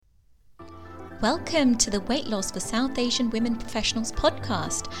Welcome to the Weight Loss for South Asian Women Professionals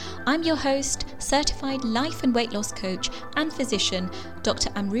podcast. I'm your host, certified life and weight loss coach and physician, Dr.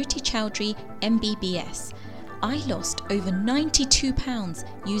 Amruti Chowdhury, MBBS. I lost over 92 pounds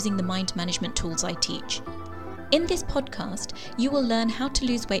using the mind management tools I teach. In this podcast, you will learn how to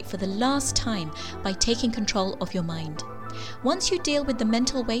lose weight for the last time by taking control of your mind. Once you deal with the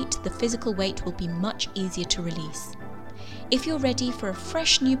mental weight, the physical weight will be much easier to release. If you're ready for a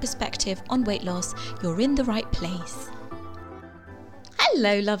fresh new perspective on weight loss, you're in the right place.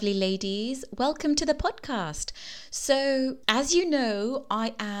 Hello, lovely ladies. Welcome to the podcast. So, as you know,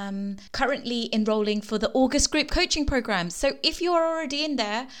 I am currently enrolling for the August group coaching program. So if you're already in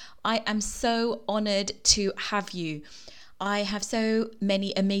there, I am so honored to have you. I have so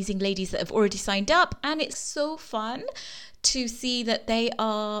many amazing ladies that have already signed up, and it's so fun to see that they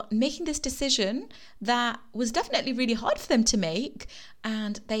are making this decision that was definitely really hard for them to make,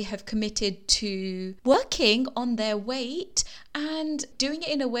 and they have committed to working on their weight and doing it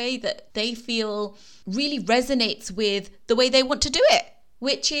in a way that they feel really resonates with the way they want to do it,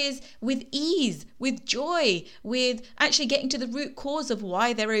 which is with ease, with joy, with actually getting to the root cause of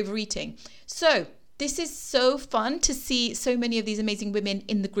why they're overeating. So this is so fun to see so many of these amazing women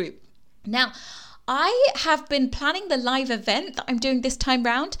in the group. Now, I have been planning the live event that I'm doing this time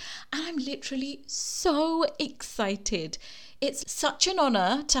round, and I'm literally so excited. It's such an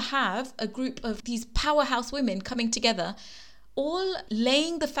honor to have a group of these powerhouse women coming together, all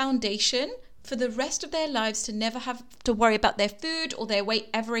laying the foundation for the rest of their lives to never have to worry about their food or their weight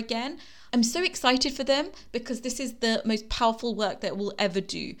ever again. I'm so excited for them because this is the most powerful work that we'll ever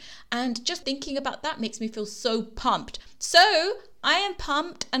do. And just thinking about that makes me feel so pumped. So I am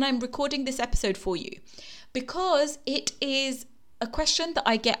pumped, and I'm recording this episode for you because it is a question that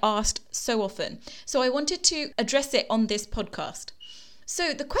I get asked so often. So I wanted to address it on this podcast.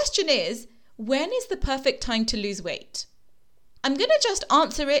 So the question is, when is the perfect time to lose weight? I'm going to just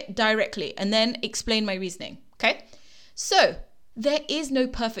answer it directly and then explain my reasoning, okay? So there is no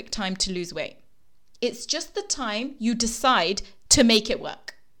perfect time to lose weight. It's just the time you decide to make it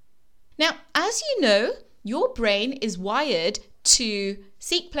work. Now, as you know, your brain is wired to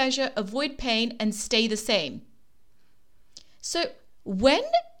seek pleasure, avoid pain, and stay the same. So when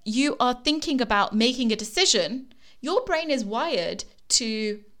you are thinking about making a decision, your brain is wired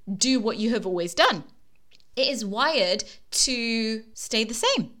to do what you have always done. It is wired to stay the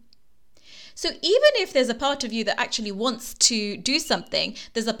same. So even if there's a part of you that actually wants to do something,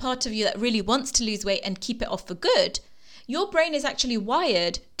 there's a part of you that really wants to lose weight and keep it off for good, your brain is actually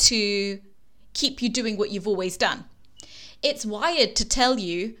wired to keep you doing what you've always done. It's wired to tell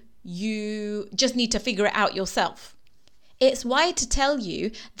you you just need to figure it out yourself. It's wired to tell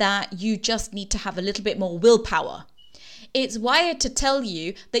you that you just need to have a little bit more willpower. It's wired to tell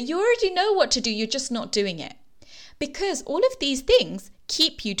you that you already know what to do, you're just not doing it. Because all of these things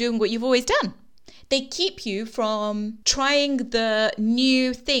keep you doing what you've always done. They keep you from trying the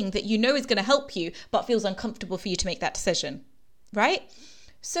new thing that you know is going to help you, but feels uncomfortable for you to make that decision, right?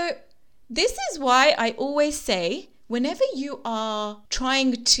 So this is why I always say, whenever you are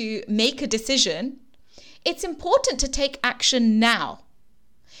trying to make a decision, it's important to take action now.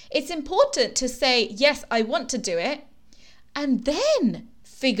 It's important to say, yes, I want to do it, and then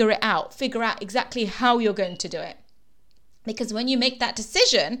figure out exactly how you're going to do it. Because when you make that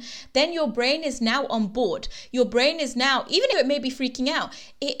decision, then your brain is now on board. Your brain is now, even if it may be freaking out,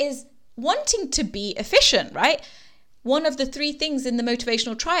 it is wanting to be efficient, right? One of the three things in the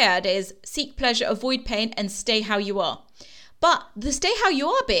motivational triad is seek pleasure, avoid pain, and stay how you are. But the stay how you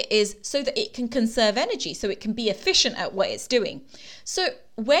are bit is so that it can conserve energy, so it can be efficient at what it's doing. So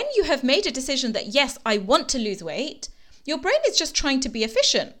when you have made a decision that, yes, I want to lose weight, your brain is just trying to be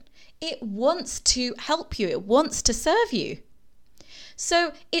efficient. It wants to help you. It wants to serve you.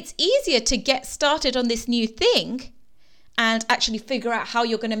 So it's easier to get started on this new thing and actually figure out how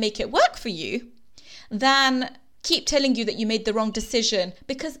you're going to make it work for you than keep telling you that you made the wrong decision,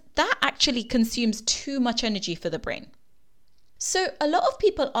 because that actually consumes too much energy for the brain. So a lot of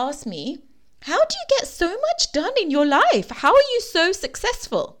people ask me, how do you get so much done in your life? How are you so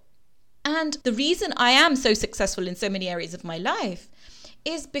successful? And the reason I am so successful in so many areas of my life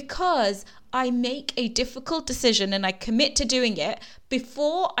is because I make a difficult decision and I commit to doing it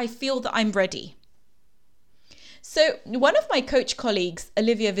before I feel that I'm ready. So one of my coach colleagues,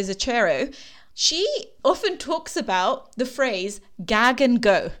 Olivia Visacero, she often talks about the phrase gag and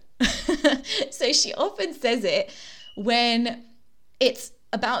go. So she often says it when it's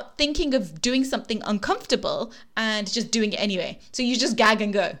about thinking of doing something uncomfortable and just doing it anyway. So you just gag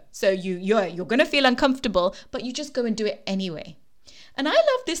and go. So you're going to feel uncomfortable, but you just go and do it anyway. And I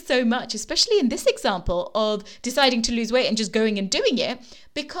love this so much, especially in this example of deciding to lose weight and just going and doing it,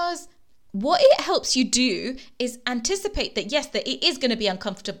 because what it helps you do is anticipate that, yes, that it is going to be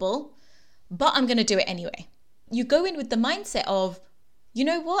uncomfortable, but I'm going to do it anyway. You go in with the mindset of, you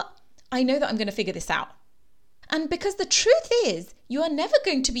know what? I know that I'm going to figure this out. And because the truth is, you are never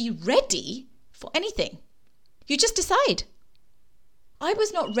going to be ready for anything. You just decide. I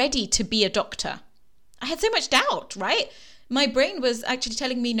was not ready to be a doctor. I had so much doubt, right? My brain was actually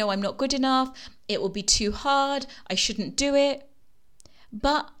telling me, no, I'm not good enough. It will be too hard. I shouldn't do it.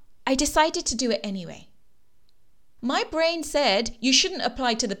 But I decided to do it anyway. My brain said, you shouldn't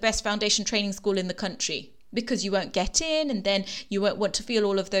apply to the best foundation training school in the country because you won't get in, and then you won't want to feel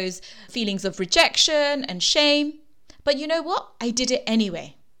all of those feelings of rejection and shame. But you know what? I did it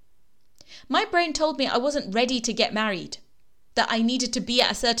anyway. My brain told me I wasn't ready to get married, that I needed to be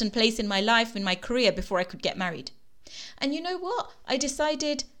at a certain place in my life, in my career, before I could get married. And you know what? I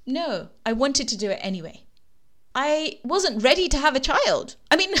decided, no, I wanted to do it anyway. I wasn't ready to have a child.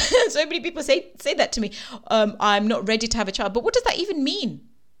 I mean, so many people say that to me. I'm not ready to have a child. But what does that even mean?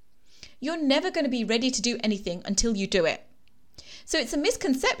 You're never going to be ready to do anything until you do it. So it's a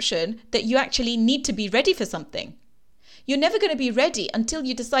misconception that you actually need to be ready for something. You're never going to be ready until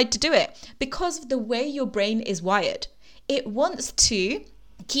you decide to do it, because of the way your brain is wired. It wants to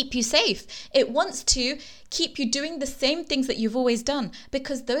keep you safe. It wants to keep you doing the same things that you've always done,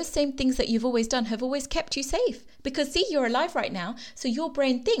 because those same things that you've always done have always kept you safe. Because see, you're alive right now. So your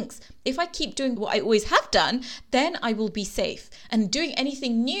brain thinks, if I keep doing what I always have done, then I will be safe. And doing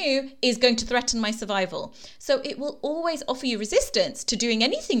anything new is going to threaten my survival. So it will always offer you resistance to doing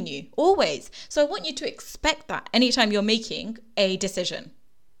anything new, always. So I want you to expect that anytime you're making a decision.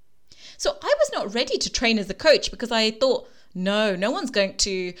 So I was not ready to train as a coach because I thought, no one's going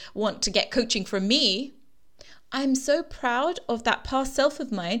to want to get coaching from me. I'm so proud of that past self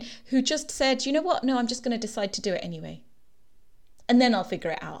of mine who just said, you know what? No, I'm just going to decide to do it anyway. And then I'll figure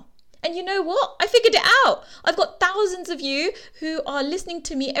it out. And you know what? I figured it out. I've got thousands of you who are listening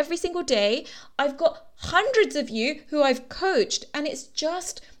to me every single day. I've got hundreds of you who I've coached. And it's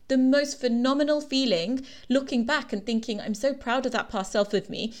just the most phenomenal feeling looking back and thinking, I'm so proud of that past self of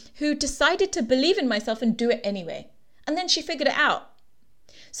me who decided to believe in myself and do it anyway. And then she figured it out.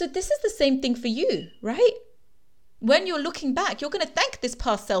 So this is the same thing for you, right? When you're looking back, you're going to thank this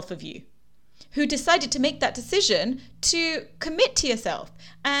past self of you who decided to make that decision to commit to yourself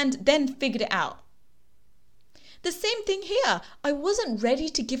and then figured it out. The same thing here. I wasn't ready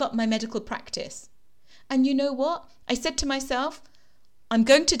to give up my medical practice. And you know what? I said to myself, I'm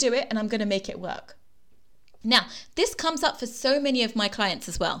going to do it and I'm going to make it work. Now, this comes up for so many of my clients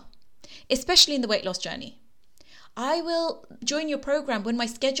as well, especially in the weight loss journey. I will join your program when my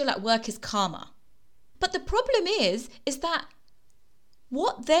schedule at work is calmer. But the problem is that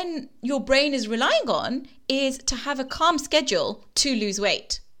what then your brain is relying on is to have a calm schedule to lose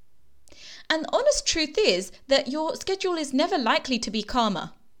weight. And the honest truth is that your schedule is never likely to be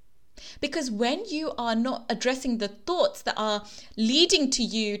calmer. Because when you are not addressing the thoughts that are leading to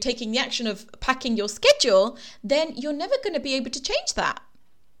you taking the action of packing your schedule, then you're never going to be able to change that.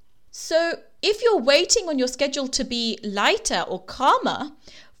 So if you're waiting on your schedule to be lighter or calmer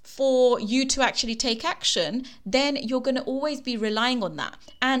for you to actually take action, then you're going to always be relying on that.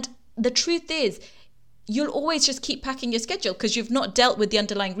 And the truth is, you'll always just keep packing your schedule because you've not dealt with the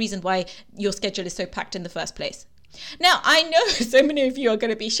underlying reason why your schedule is so packed in the first place. Now, I know so many of you are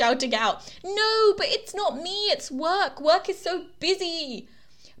going to be shouting out, no, but it's not me, it's work. Work is so busy.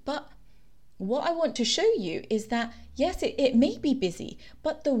 But what I want to show you is that, yes, it may be busy,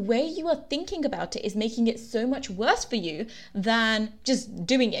 but the way you are thinking about it is making it so much worse for you than just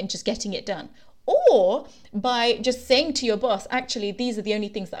doing it and just getting it done. Or by just saying to your boss, actually, these are the only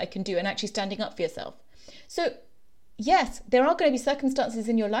things that I can do, and actually standing up for yourself. So yes, there are going to be circumstances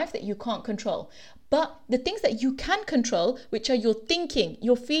in your life that you can't control, but the things that you can control, which are your thinking,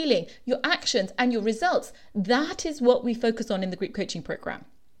 your feeling, your actions, and your results, that is what we focus on in the group coaching program,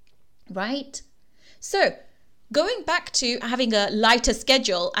 right? So going back to having a lighter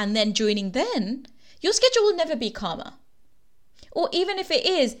schedule and then joining then, your schedule will never be calmer. Or even if it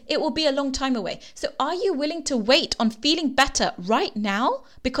is, it will be a long time away. So are you willing to wait on feeling better right now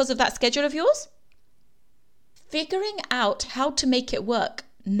because of that schedule of yours? Figuring out how to make it work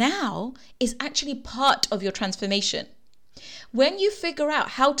now is actually part of your transformation. When you figure out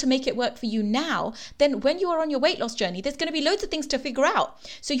how to make it work for you now, then when you are on your weight loss journey, there's going to be loads of things to figure out.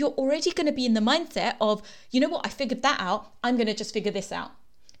 So you're already going to be in the mindset of, you know what, I figured that out. I'm going to just figure this out.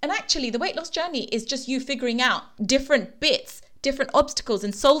 And actually, the weight loss journey is just you figuring out different bits, different obstacles,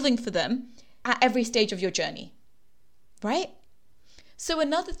 and solving for them at every stage of your journey, right? So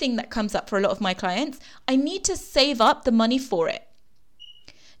another thing that comes up for a lot of my clients, I need to save up the money for it.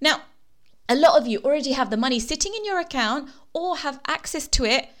 Now, a lot of you already have the money sitting in your account or have access to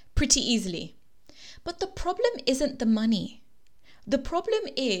it pretty easily. But the problem isn't the money. The problem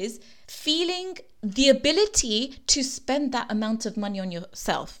is feeling the ability to spend that amount of money on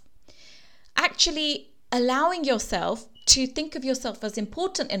yourself. Actually allowing yourself to think of yourself as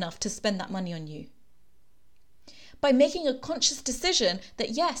important enough to spend that money on you. By making a conscious decision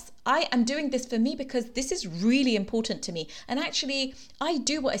that yes, I am doing this for me because this is really important to me. And actually, I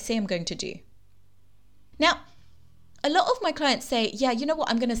do what I say I'm going to do. Now, a lot of my clients say, yeah, you know what,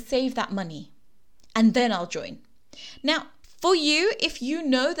 I'm going to save that money and then I'll join. Now, for you, if you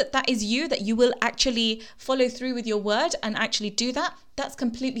know that that is you, that you will actually follow through with your word and actually do that, that's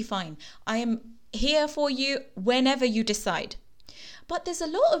completely fine. I am here for you whenever you decide. But there's a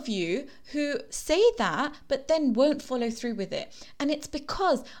lot of you who say that, but then won't follow through with it. And it's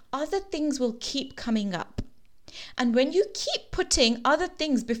because other things will keep coming up. And when you keep putting other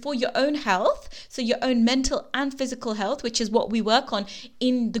things before your own health, so your own mental and physical health, which is what we work on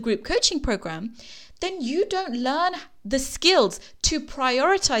in the group coaching program, then you don't learn the skills to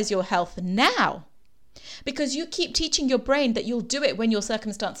prioritize your health now. Because you keep teaching your brain that you'll do it when your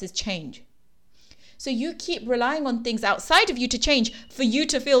circumstances change. So you keep relying on things outside of you to change for you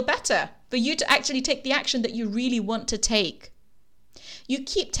to feel better, for you to actually take the action that you really want to take. You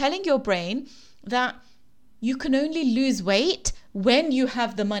keep telling your brain that you can only lose weight when you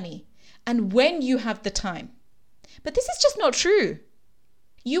have the money and when you have the time. But this is just not true.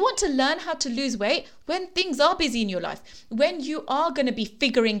 You want to learn how to lose weight when things are busy in your life, when you are going to be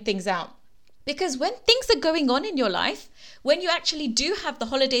figuring things out. Because when things are going on in your life, when you actually do have the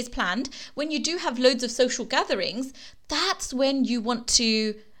holidays planned, when you do have loads of social gatherings, that's when you want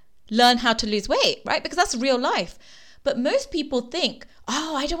to learn how to lose weight, right? Because that's real life. But most people think,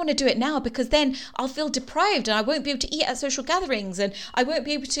 oh, I don't want to do it now because then I'll feel deprived and I won't be able to eat at social gatherings and I won't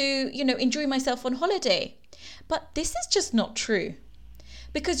be able to, enjoy myself on holiday. But this is just not true.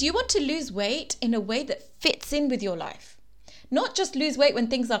 Because you want to lose weight in a way that fits in with your life. Not just lose weight when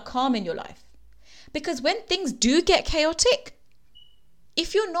things are calm in your life. Because when things do get chaotic,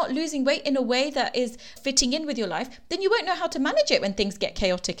 if you're not losing weight in a way that is fitting in with your life, then you won't know how to manage it when things get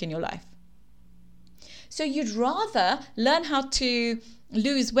chaotic in your life. So you'd rather learn how to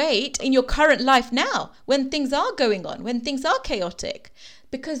lose weight in your current life now, when things are going on, when things are chaotic,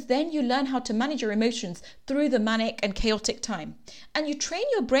 because then you learn how to manage your emotions through the manic and chaotic time. And you train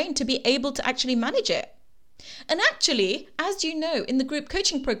your brain to be able to actually manage it. And actually, as you know, in the group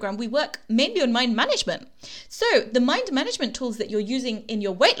coaching program, we work mainly on mind management. So the mind management tools that you're using in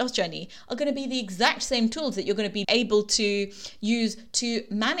your weight loss journey are going to be the exact same tools that you're going to be able to use to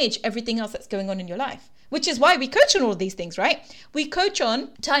manage everything else that's going on in your life. Which is why we coach on all of these things, right? We coach on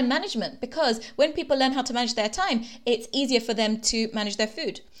time management because when people learn how to manage their time, it's easier for them to manage their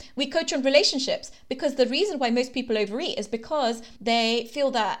food. We coach on relationships because the reason why most people overeat is because they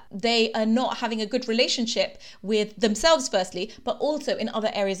feel that they are not having a good relationship with themselves firstly, but also in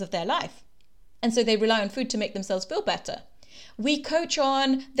other areas of their life. And so they rely on food to make themselves feel better. We coach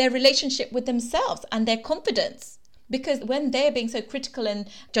on their relationship with themselves and their confidence. Because when they're being so critical and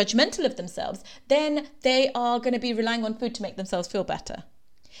judgmental of themselves, then they are going to be relying on food to make themselves feel better.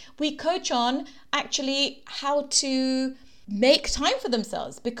 We coach on actually how to make time for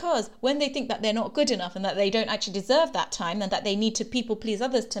themselves, because when they think that they're not good enough and that they don't actually deserve that time and that they need to people please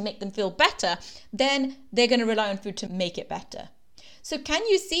others to make them feel better, then they're going to rely on food to make it better. So can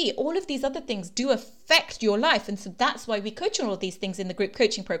you see all of these other things do affect your life? And so that's why we coach on all of these things in the group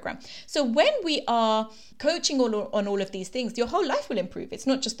coaching program. So when we are coaching on all of these things, your whole life will improve. It's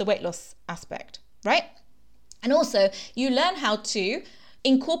not just the weight loss aspect, right? And also you learn how to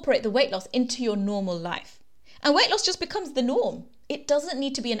incorporate the weight loss into your normal life. And weight loss just becomes the norm. It doesn't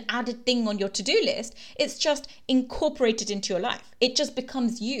need to be an added thing on your to-do list. It's just incorporated into your life. It just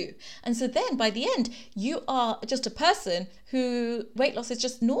becomes you. And so then by the end, you are just a person who weight loss is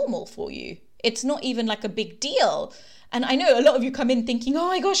just normal for you. It's not even like a big deal. And I know a lot of you come in thinking, oh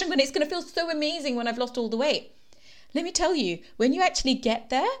my gosh, it's going to feel so amazing when I've lost all the weight. Let me tell you, when you actually get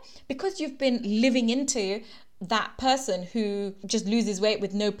there, because you've been living into that person who just loses weight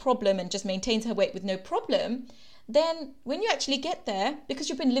with no problem and just maintains her weight with no problem, then when you actually get there, because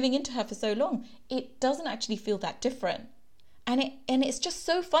you've been living into her for so long, it doesn't actually feel that different. And it's just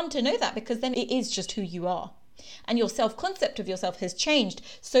so fun to know that, because then it is just who you are. And your self-concept of yourself has changed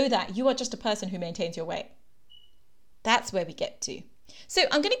so that you are just a person who maintains your weight. That's where we get to. So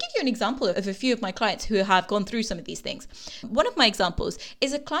I'm going to give you an example of a few of my clients who have gone through some of these things. One of my examples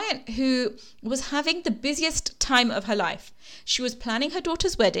is a client who was having the busiest time of her life. She was planning her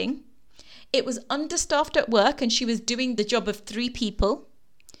daughter's wedding. It was understaffed at work and she was doing the job of 3 people.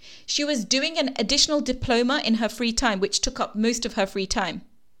 She was doing an additional diploma in her free time, which took up most of her free time.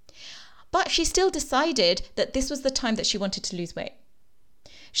 But she still decided that this was the time that she wanted to lose weight.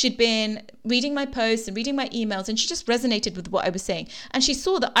 She'd been reading my posts and reading my emails, and she just resonated with what I was saying. And she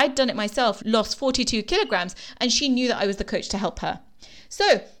saw that I'd done it myself, lost 42 kilograms, and she knew that I was the coach to help her.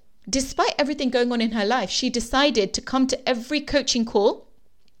 So despite everything going on in her life, she decided to come to every coaching call.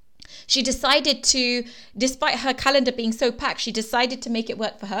 She decided to, despite her calendar being so packed, she decided to make it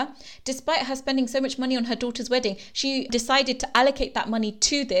work for her. Despite her spending so much money on her daughter's wedding, she decided to allocate that money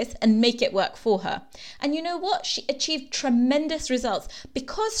to this and make it work for her. And you know what? She achieved tremendous results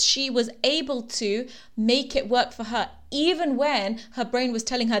because she was able to make it work for her, even when her brain was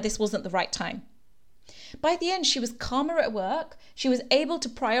telling her this wasn't the right time. By the end, she was calmer at work. She was able to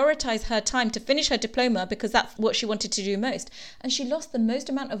prioritize her time to finish her diploma because that's what she wanted to do most. And she lost the most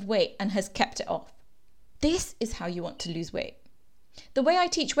amount of weight and has kept it off. This is how you want to lose weight. The way I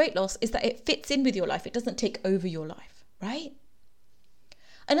teach weight loss is that it fits in with your life. It doesn't take over your life, right?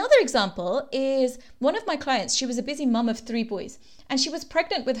 Another example is one of my clients. She was a busy mum of 3 boys and she was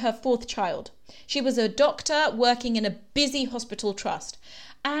pregnant with her 4th child. She was a doctor working in a busy hospital trust.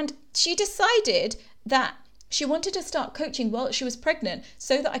 And she decided that she wanted to start coaching while she was pregnant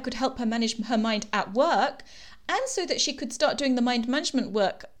so that I could help her manage her mind at work and so that she could start doing the mind management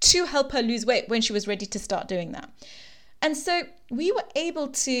work to help her lose weight when she was ready to start doing that. And so we were able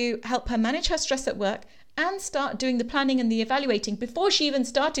to help her manage her stress at work and start doing the planning and the evaluating before she even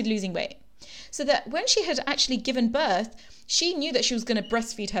started losing weight. So that when she had actually given birth, she knew that she was going to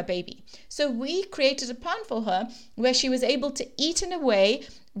breastfeed her baby. So we created a plan for her where she was able to eat in a way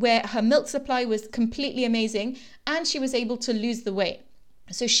where her milk supply was completely amazing and she was able to lose the weight.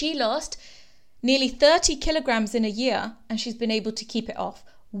 So she lost nearly 30 kilograms in a year and she's been able to keep it off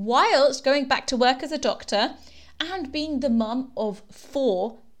whilst going back to work as a doctor and being the mum of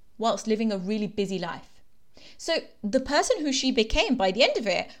 4 whilst living a really busy life. So the person who she became by the end of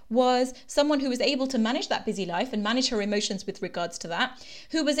it was someone who was able to manage that busy life and manage her emotions with regards to that,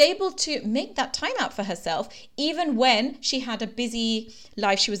 who was able to make that time out for herself, even when she had a busy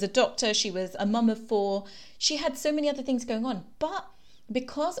life. She was a doctor, she was a mum of 4, she had so many other things going on. But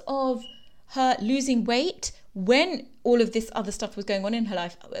because of her losing weight, when all of this other stuff was going on in her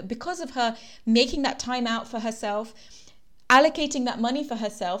life, because of her making that time out for herself, allocating that money for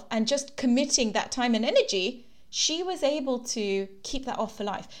herself and just committing that time and energy, she was able to keep that off for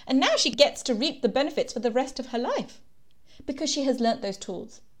life. And now she gets to reap the benefits for the rest of her life because she has learnt those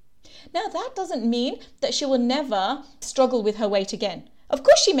tools. Now, that doesn't mean that she will never struggle with her weight again. Of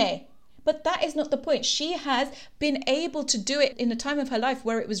course she may, but that is not the point. She has been able to do it in a time of her life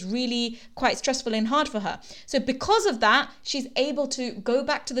where it was really quite stressful and hard for her. So because of that, she's able to go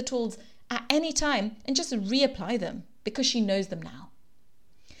back to the tools at any time and just reapply them because she knows them now.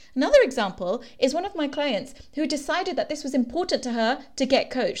 Another example is one of my clients who decided that this was important to her to get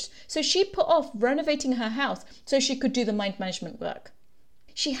coached. So she put off renovating her house so she could do the mind management work.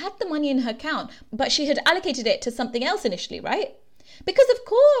 She had the money in her account, but she had allocated it to something else initially, right? Because of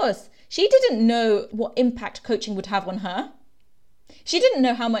course, she didn't know what impact coaching would have on her. She didn't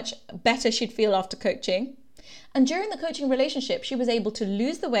know how much better she'd feel after coaching. And during the coaching relationship, she was able to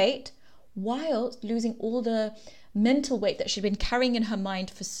lose the weight while losing all the mental weight that she'd been carrying in her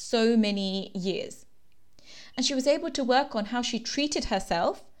mind for so many years. And she was able to work on how she treated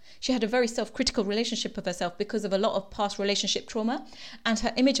herself. She had a very self-critical relationship with herself because of a lot of past relationship trauma, and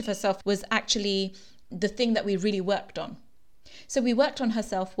her image of herself was actually the thing that we really worked on. So we worked on her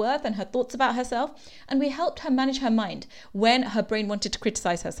self-worth and her thoughts about herself, and we helped her manage her mind when her brain wanted to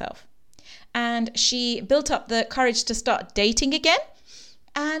criticize herself. And she built up the courage to start dating again,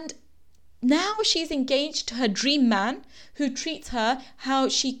 and now she's engaged to her dream man who treats her how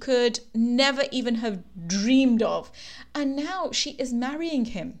she could never even have dreamed of. And now she is marrying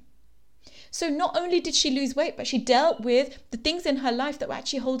him. So not only did she lose weight, but she dealt with the things in her life that were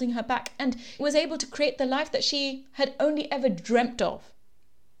actually holding her back and was able to create the life that she had only ever dreamt of.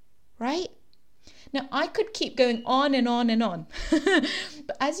 Right? Now, I could keep going on and on and on.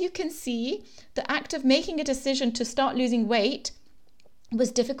 But as you can see, the act of making a decision to start losing weight was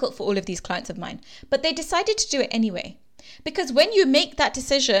difficult for all of these clients of mine, but they decided to do it anyway. Because when you make that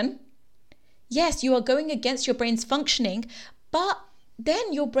decision, yes, you are going against your brain's functioning, but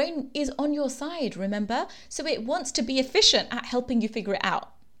then your brain is on your side, remember? So it wants to be efficient at helping you figure it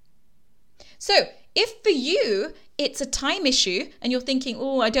out. So if for you, it's a time issue and you're thinking,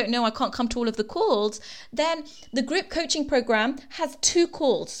 oh, I don't know, I can't come to all of the calls, then the group coaching program has 2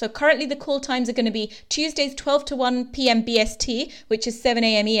 calls. So currently the call times are going to be Tuesdays 12 to 1 p.m. BST, which is 7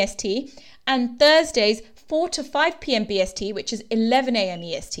 a.m. EST, and Thursdays 4 to 5 p.m. BST, which is 11 a.m.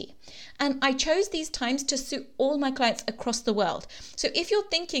 EST. And I chose these times to suit all my clients across the world. So if you're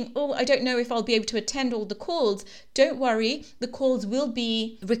thinking, oh, I don't know if I'll be able to attend all the calls, don't worry. The calls will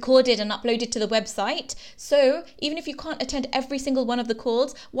be recorded and uploaded to the website. So even if you can't attend every single one of the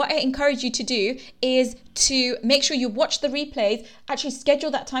calls, what I encourage you to do is to make sure you watch the replays, actually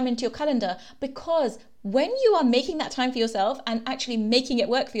schedule that time into your calendar, because when you are making that time for yourself and actually making it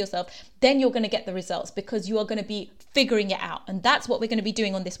work for yourself, then you're going to get the results because you are going to be figuring it out. And that's what we're going to be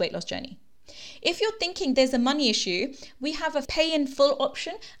doing on this weight loss journey. If you're thinking there's a money issue, we have a pay in full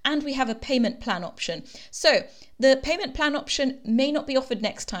option and we have a payment plan option. So the payment plan option may not be offered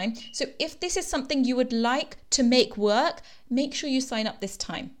next time. So if this is something you would like to make work, make sure you sign up this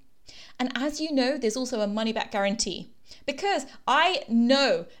time. And as you know, there's also a money back guarantee because I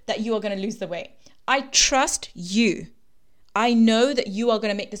know that you are going to lose the weight. I trust you. I know that you are going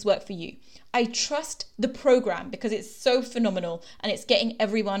to make this work for you. I trust the program because it's so phenomenal and it's getting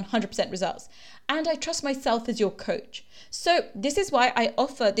everyone 100% results. And I trust myself as your coach. So this is why I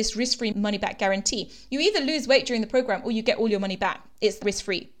offer this risk-free money back guarantee. You either lose weight during the program or you get all your money back. It's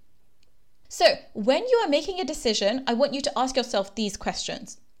risk-free. So when you are making a decision, I want you to ask yourself these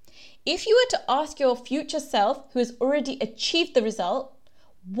questions. If you were to ask your future self who has already achieved the result,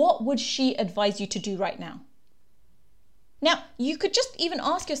 what would she advise you to do right now? Now, you could just even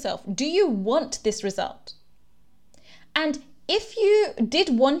ask yourself, do you want this result? And if you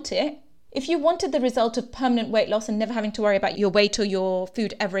did want it, if you wanted the result of permanent weight loss and never having to worry about your weight or your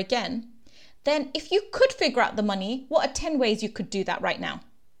food ever again, then if you could figure out the money, what are 10 ways you could do that right now?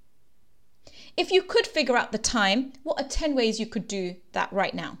 If you could figure out the time, what are 10 ways you could do that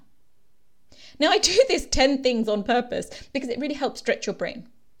right now? Now, I do this 10 things on purpose because it really helps stretch your brain.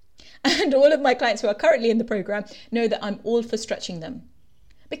 And all of my clients who are currently in the program know that I'm all for stretching them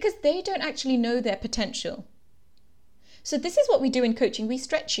because they don't actually know their potential. So this is what we do in coaching. We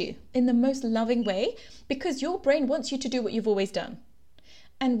stretch you in the most loving way because your brain wants you to do what you've always done.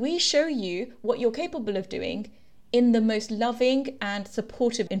 And we show you what you're capable of doing in the most loving and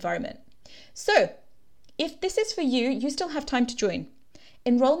supportive environment. So if this is for you, you still have time to join.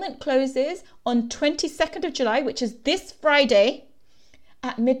 Enrollment closes on 22nd of July, which is this Friday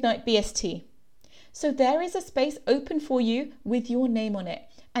at midnight BST. So there is a space open for you with your name on it.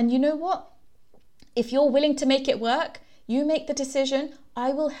 And you know what? If you're willing to make it work, you make the decision.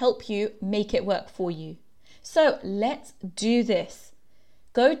 I will help you make it work for you. So let's do this.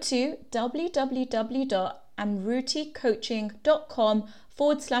 Go to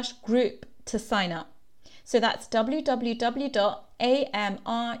www.amruticoaching.com/group to sign up. So that's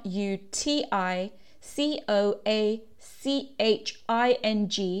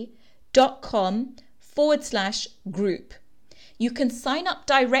You can sign up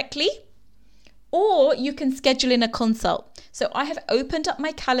directly or you can schedule in a consult. So I have opened up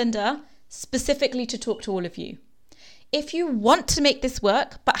my calendar specifically to talk to all of you. If you want to make this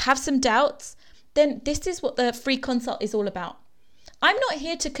work but have some doubts, then this is what the free consult is all about. I'm not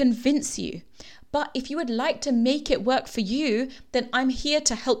here to convince you, but if you would like to make it work for you, then I'm here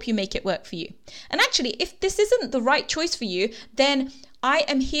to help you make it work for you. And actually, if this isn't the right choice for you, then I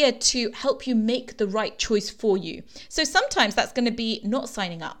am here to help you make the right choice for you. So sometimes that's going to be not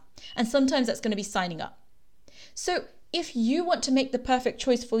signing up, and sometimes that's going to be signing up. So if you want to make the perfect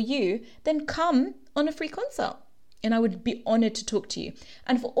choice for you, then come on a free consult. And I would be honored to talk to you.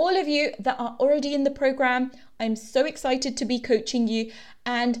 And for all of you that are already in the program, I'm so excited to be coaching you.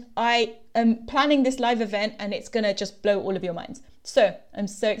 And I am planning this live event and it's going to just blow all of your minds. So I'm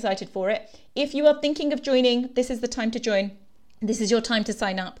so excited for it. If you are thinking of joining, this is the time to join. This is your time to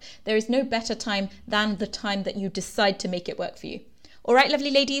sign up. There is no better time than the time that you decide to make it work for you. All right,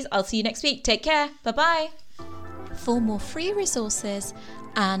 lovely ladies, I'll see you next week. Take care. Bye-bye. For more free resources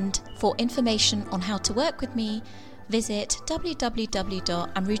and for information on how to work with me, visit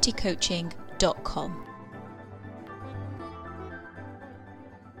www.amruticoaching.com.